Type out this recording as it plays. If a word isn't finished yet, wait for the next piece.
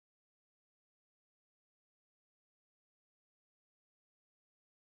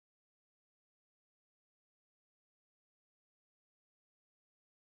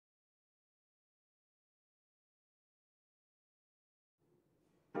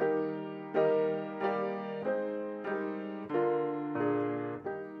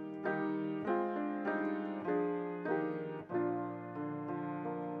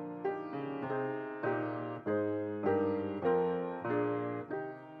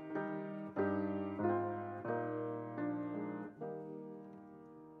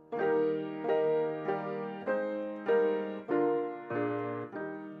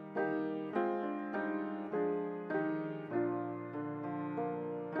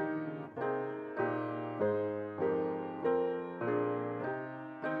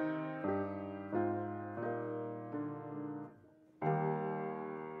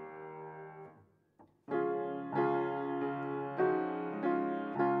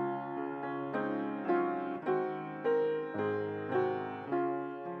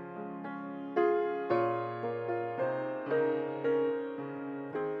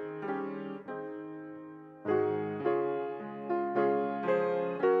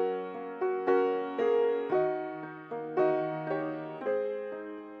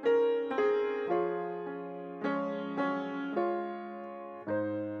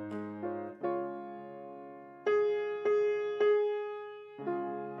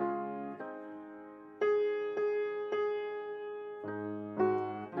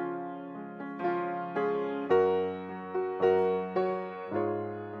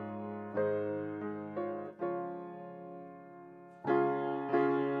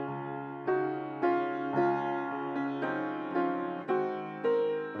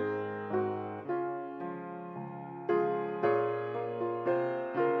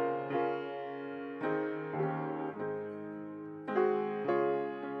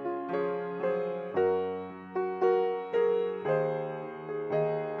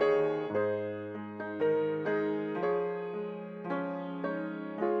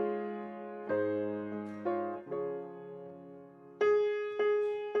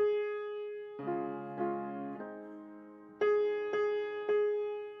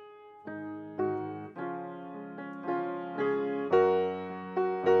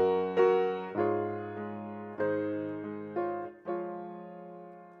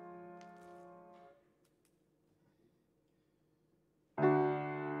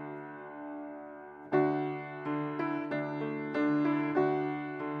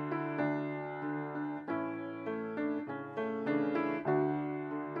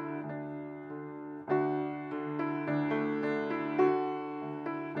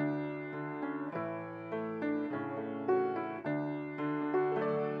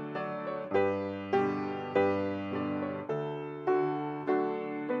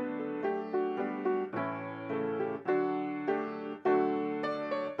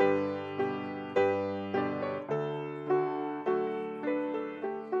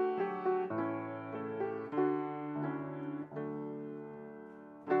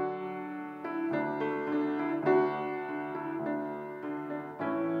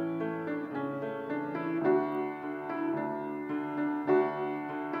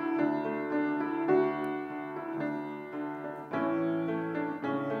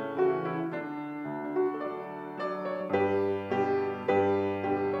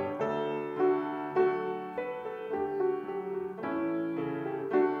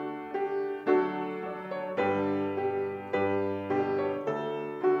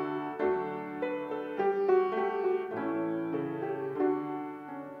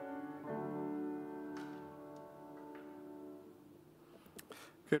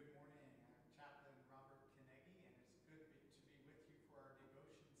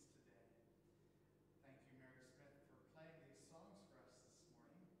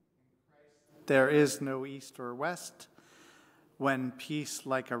There is no east or west, when peace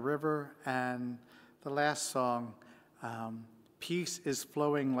like a river. And the last song, peace is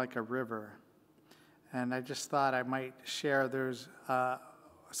flowing like a river. And I just thought I might share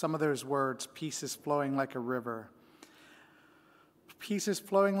some of those words. Peace is flowing like a river. Peace is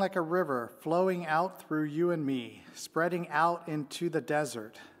flowing like a river, flowing out through you and me, spreading out into the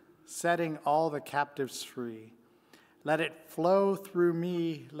desert, setting all the captives free. Let it flow through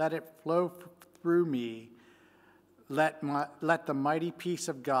me, let it flow through me. Let the mighty peace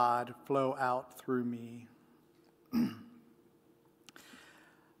of God flow out through me.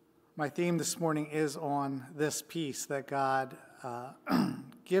 My theme this morning is on this peace that God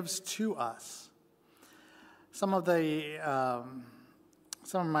gives to us. Some of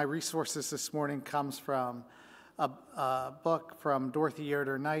my resources this morning comes from a book from Dorothy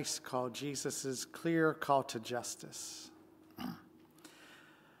Yoder Nice called Jesus' Clear Call to Justice.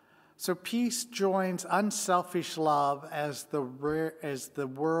 So peace joins unselfish love as the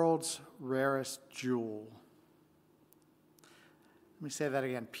world's rarest jewel. Let me say that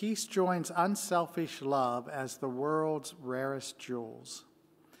again. Peace joins unselfish love as the world's rarest jewels.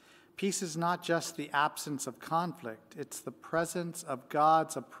 Peace is not just the absence of conflict, it's the presence of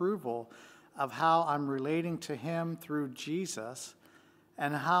God's approval of how I'm relating to him through Jesus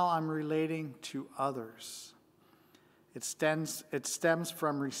and how I'm relating to others. It stems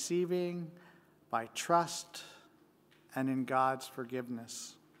from receiving by trust and in God's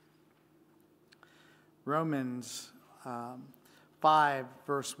forgiveness. Romans 5,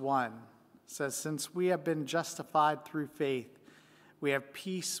 verse 1 says, "Since we have been justified through faith, we have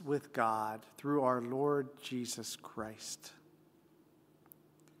peace with God through our Lord Jesus Christ."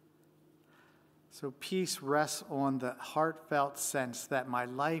 So peace rests on the heartfelt sense that my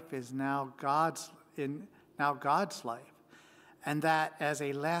life is now God's life, and that as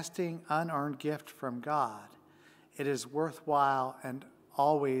a lasting, unearned gift from God, it is worthwhile and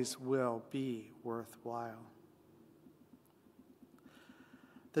always will be worthwhile.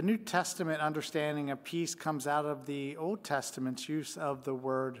 The New Testament understanding of peace comes out of the Old Testament's use of the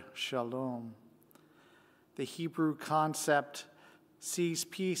word shalom. The Hebrew concept sees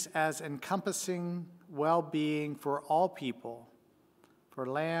peace as encompassing well-being for all people, for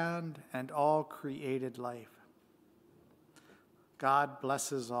land and all created life. God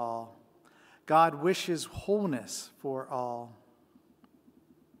blesses all. God wishes wholeness for all.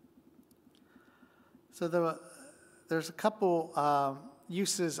 So there's a couple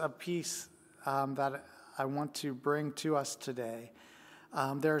uses of peace that I want to bring to us today.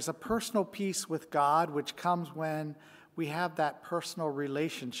 There's a personal peace with God, which comes when we have that personal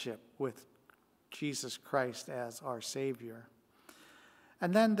relationship with Jesus Christ as our Savior.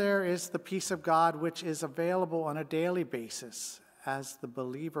 And then there is the peace of God, which is available on a daily basis as the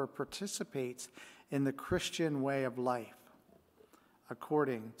believer participates in the Christian way of life,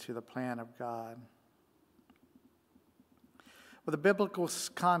 according to the plan of God. Well, the biblical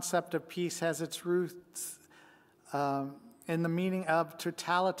concept of peace has its roots in the meaning of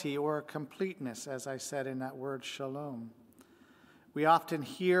totality or completeness, as I said in that word shalom. We often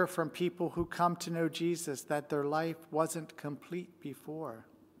hear from people who come to know Jesus that their life wasn't complete before.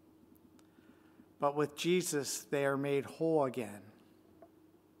 But with Jesus, they are made whole again.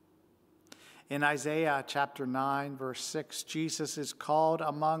 In Isaiah chapter 9, verse 6, Jesus is called,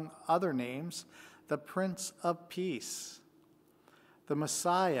 among other names, the Prince of Peace, the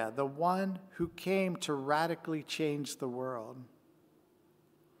Messiah, the one who came to radically change the world.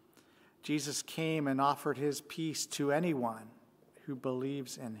 Jesus came and offered his peace to anyone who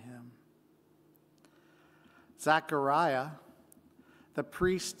believes in him. Zechariah, the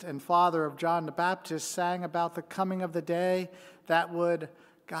priest and father of John the Baptist, sang about the coming of the day that would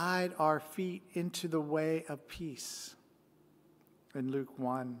guide our feet into the way of peace in Luke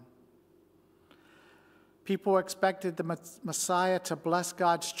 1. People expected the Messiah to bless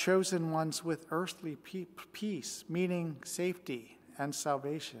God's chosen ones with earthly peace, meaning safety and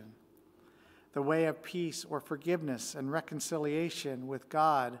salvation. The way of peace or forgiveness and reconciliation with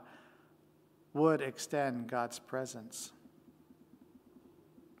God would extend God's presence.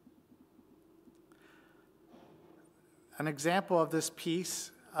 An example of this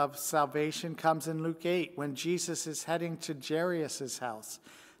peace of salvation comes in Luke 8 when Jesus is heading to Jairus' house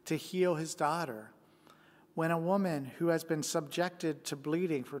to heal his daughter, when a woman who has been subjected to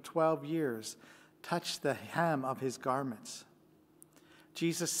bleeding for 12 years touched the hem of his garments.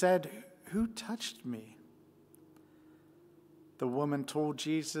 Jesus said, "Who touched me?" The woman told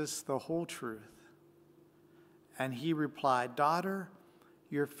Jesus the whole truth, and he replied, "Daughter,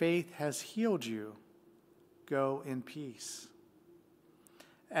 your faith has healed you. Go in peace."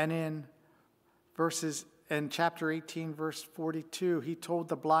 And in In chapter 18, verse 42, he told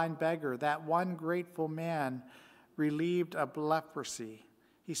the blind beggar that one grateful man relieved of leprosy.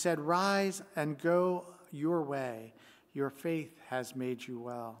 He said, "Rise and go your way. Your faith has made you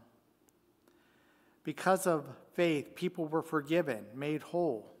well." Because of faith, people were forgiven, made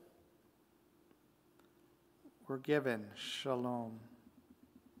whole. Were given shalom.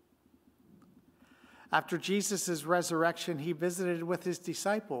 After Jesus' resurrection, he visited with his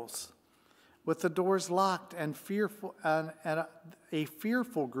disciples, with the doors locked and a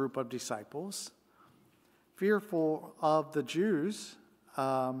fearful group of disciples, fearful of the Jews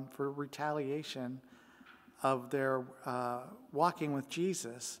for retaliation of their walking with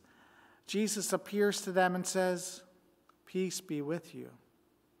Jesus. Jesus appears to them and says, "Peace be with you."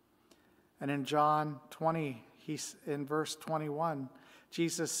 And in John 20, in verse 21,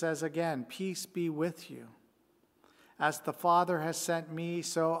 Jesus says again, "Peace be with you. As the Father has sent me,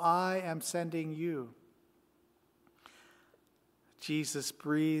 so I am sending you." Jesus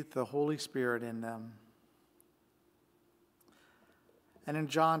breathed the Holy Spirit in them. And in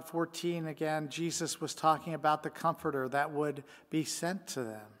John 14, again, Jesus was talking about the Comforter that would be sent to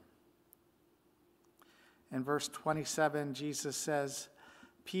them. In verse 27, Jesus says,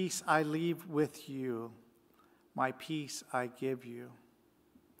 "Peace I leave with you, my peace I give you.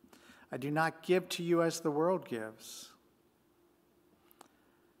 I do not give to you as the world gives."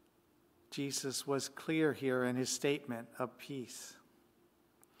 Jesus was clear here in his statement of peace.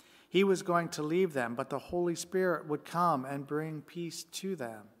 He was going to leave them, but the Holy Spirit would come and bring peace to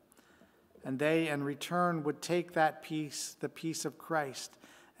them. And they, in return, would take that peace, the peace of Christ,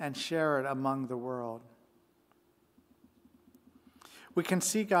 and share it among the world. We can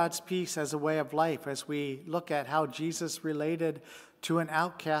see God's peace as a way of life as we look at how Jesus related to an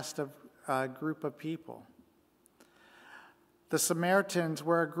outcast group of people. The Samaritans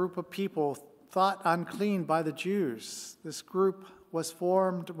were a group of people thought unclean by the Jews. This group was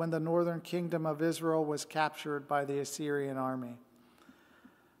formed when the northern kingdom of Israel was captured by the Assyrian army.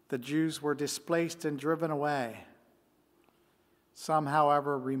 The Jews were displaced and driven away. Some,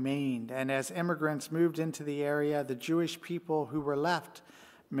 however, remained, and as immigrants moved into the area, the Jewish people who were left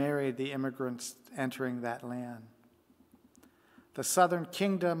married the immigrants entering that land. The southern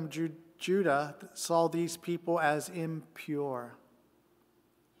kingdom, Judah, saw these people as impure.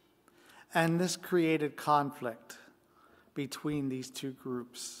 And this created conflict between these two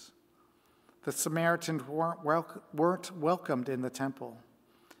groups. The Samaritans weren't welcomed in the temple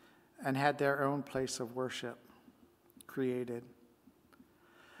and had their own place of worship created.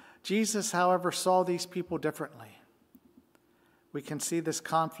 Jesus, however, saw these people differently. We can see this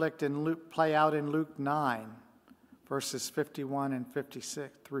conflict play out in Luke 9, verses 51 and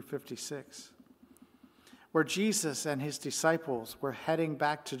 56 through 56, where Jesus and his disciples were heading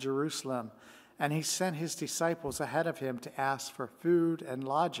back to Jerusalem, and he sent his disciples ahead of him to ask for food and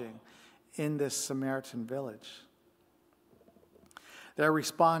lodging in this Samaritan village. Their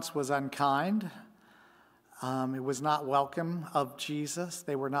response was unkind. It was not welcome of Jesus.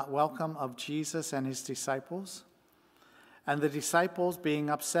 They were not welcome of Jesus and his disciples. And the disciples, being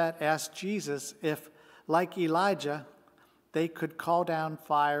upset, asked Jesus if, like Elijah, they could call down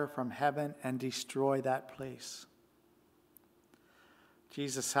fire from heaven and destroy that place.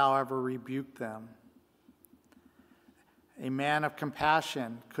 Jesus, however, rebuked them. A man of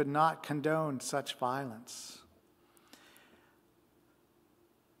compassion could not condone such violence.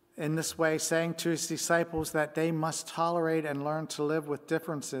 In this way, saying to his disciples that they must tolerate and learn to live with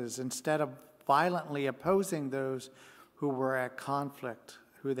differences instead of violently opposing those who they were at conflict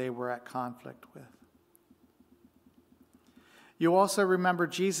with. You also remember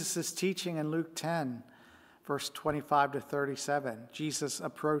Jesus' teaching in Luke 10, verse 25 to 37. Jesus,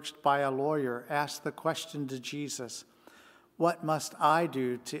 approached by a lawyer, asked the question to Jesus, "What must I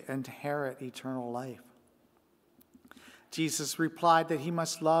do to inherit eternal life?" Jesus replied that you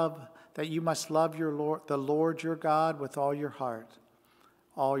must love the Lord your God with all your heart,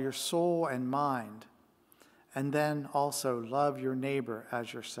 all your soul and mind, and then also love your neighbor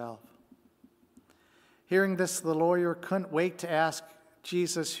as yourself. Hearing this, the lawyer couldn't wait to ask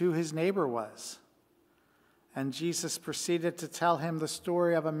Jesus who his neighbor was. And Jesus proceeded to tell him the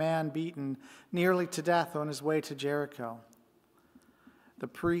story of a man beaten nearly to death on his way to Jericho. The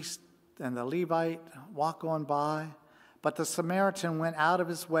priest and the Levite walk on by, but the Samaritan went out of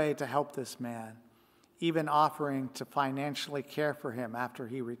his way to help this man, even offering to financially care for him after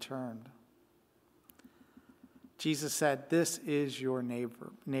he returned. Jesus said, "This is your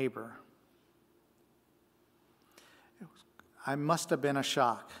neighbor." I must have been a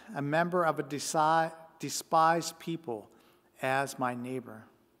shock. A member of a despised people as my neighbor.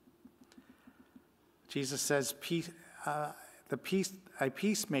 Jesus says, a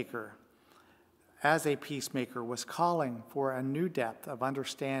peacemaker, as a peacemaker, was calling for a new depth of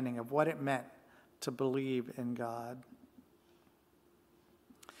understanding of what it meant to believe in God.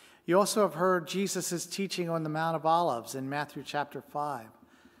 You also have heard Jesus' teaching on the Mount of Olives in Matthew chapter 5.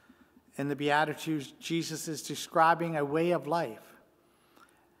 In the Beatitudes, Jesus is describing a way of life.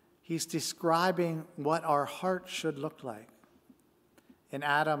 He's describing what our heart should look like. In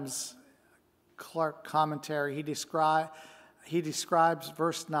Adams Clark commentary, he describes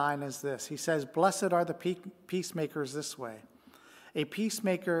verse 9 as this. He says, "Blessed are the peacemakers this way. A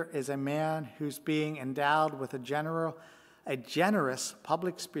peacemaker is a man who's being endowed with a generous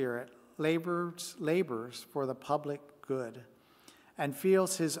public spirit, labors for the public good, and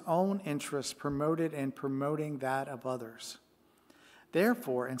feels his own interests promoted in promoting that of others.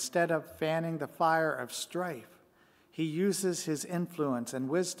 Therefore, instead of fanning the fire of strife, he uses his influence and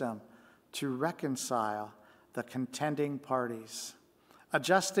wisdom to reconcile the contending parties,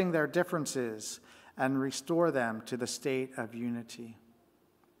 adjusting their differences and restore them to the state of unity.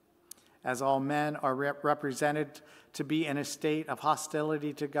 As all men are represented to be in a state of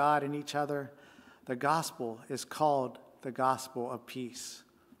hostility to God and each other, the gospel is called the gospel of peace,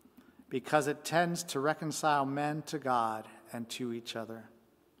 because it tends to reconcile men to God and to each other."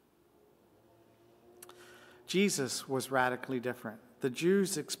 Jesus was radically different. The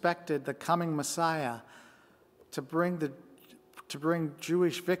Jews expected the coming Messiah to bring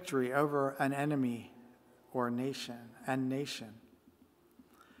Jewish victory over an enemy or nation.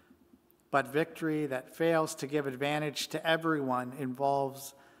 But victory that fails to give advantage to everyone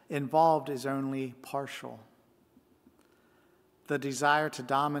involved is only partial. The desire to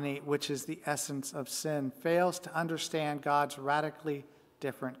dominate, which is the essence of sin, fails to understand God's radically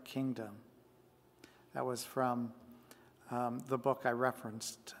different kingdom. That was from the book I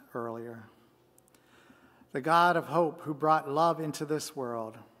referenced earlier. The God of hope who brought love into this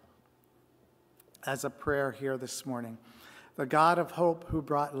world, as a prayer here this morning. The God of hope who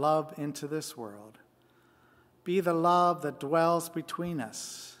brought love into this world, be the love that dwells between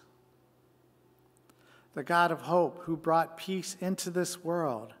us. The God of hope who brought peace into this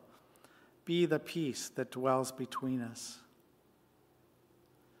world, be the peace that dwells between us.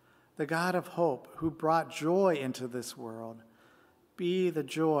 The God of hope who brought joy into this world, be the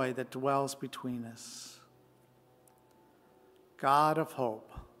joy that dwells between us. God of hope,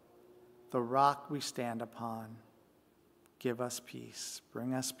 the rock we stand upon, give us peace,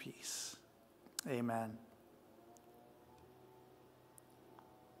 bring us peace. Amen.